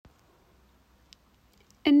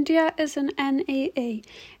India is an NAA,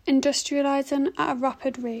 industrialising at a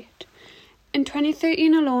rapid rate. In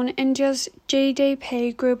 2013 alone, India's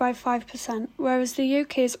GDP grew by 5%, whereas the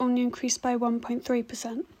UK's only increased by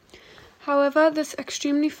 1.3%. However, this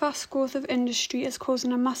extremely fast growth of industry is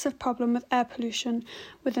causing a massive problem with air pollution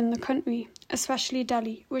within the country, especially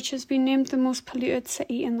Delhi, which has been named the most polluted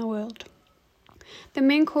city in the world. The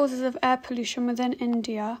main causes of air pollution within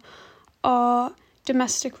India are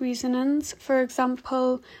domestic reasons, for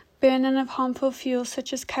example, burning of harmful fuels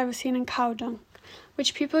such as kerosene and cow dung,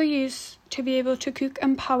 which people use to be able to cook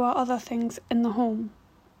and power other things in the home.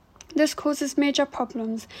 This causes major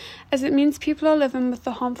problems, as it means people are living with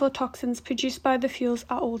the harmful toxins produced by the fuels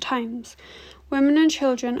at all times. Women and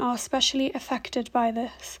children are especially affected by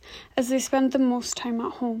this, as they spend the most time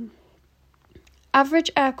at home.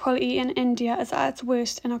 Average air quality in India is at its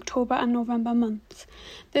worst in October and November months.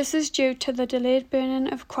 This is due to the delayed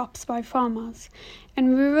burning of crops by farmers.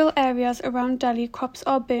 In rural areas around Delhi, crops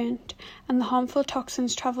are burnt and the harmful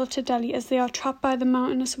toxins travel to Delhi as they are trapped by the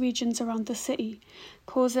mountainous regions around the city,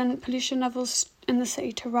 causing pollution levels in the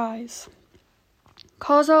city to rise.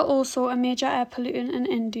 Cars are also a major air pollutant in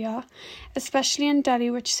India, especially in Delhi,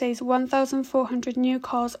 which sees 1,400 new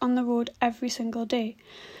cars on the road every single day.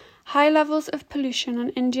 High levels of pollution on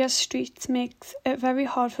India's streets makes it very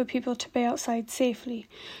hard for people to be outside safely,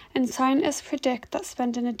 and scientists predict that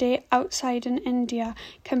spending a day outside in India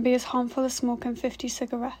can be as harmful as smoking 50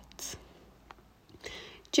 cigarettes.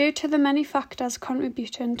 Due to the many factors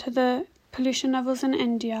contributing to the pollution levels in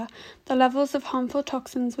India, the levels of harmful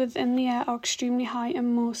toxins within the air are extremely high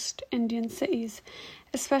in most Indian cities,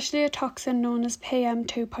 especially a toxin known as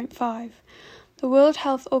PM2.5. The World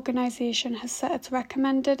Health Organization has set its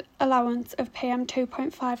recommended allowance of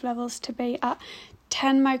PM2.5 levels to be at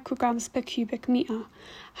 10 micrograms per cubic metre.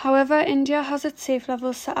 However, India has its safe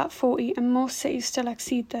levels set at 40 and most cities still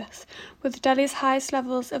exceed this, with Delhi's highest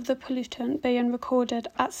levels of the pollutant being recorded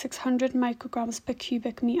at 600 micrograms per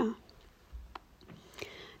cubic metre.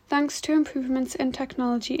 Thanks to improvements in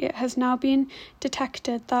technology, it has now been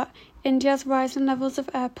detected that India's rising levels of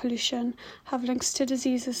air pollution have links to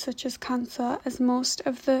diseases such as cancer, as most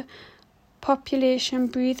of the population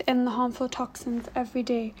breathe in the harmful toxins every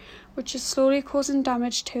day, which is slowly causing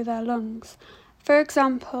damage to their lungs. For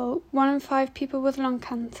example, 1 in 5 people with lung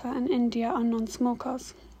cancer in India are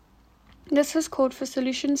non-smokers. This has called for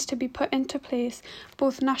solutions to be put into place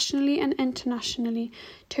both nationally and internationally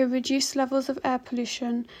to reduce levels of air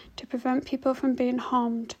pollution to prevent people from being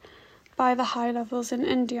harmed by the high levels in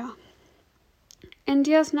India.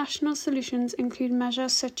 India's national solutions include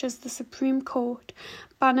measures such as the Supreme Court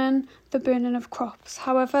banning the burning of crops.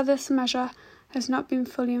 However, this measure has not been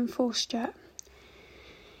fully enforced yet.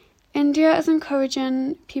 India is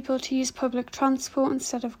encouraging people to use public transport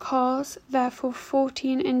instead of cars. Therefore,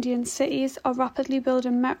 14 Indian cities are rapidly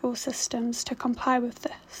building metro systems to comply with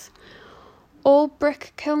this. All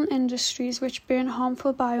brick kiln industries which burn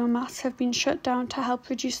harmful biomass have been shut down to help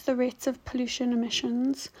reduce the rates of pollution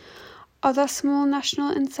emissions. Other small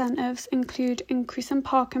national incentives include increasing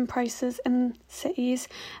parking prices in cities,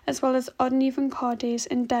 as well as odd and even car days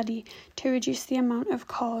in Delhi to reduce the amount of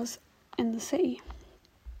cars in the city.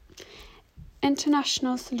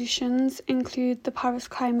 International solutions include the Paris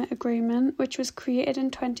Climate Agreement, which was created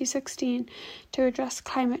in 2016 to address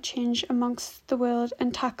climate change amongst the world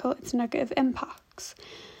and tackle its negative impacts.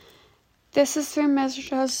 This is through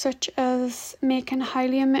measures such as making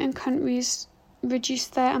highly emitting countries reduce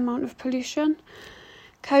their amount of pollution.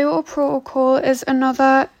 Kyoto Protocol is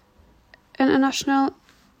another international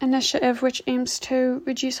initiative which aims to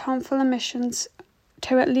reduce harmful emissions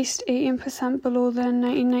to at least 18% below the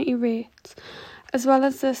 1990 rates. As well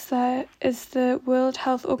as this, there is the World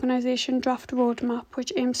Health Organization draft roadmap,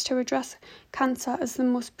 which aims to address cancer as the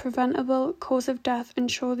most preventable cause of death and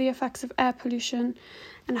show the effects of air pollution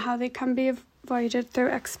and how they can be avoided through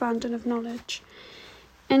expanding of knowledge.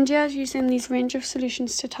 India is using these range of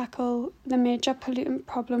solutions to tackle the major pollutant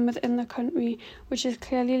problem within the country, which is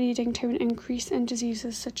clearly leading to an increase in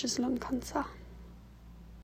diseases such as lung cancer.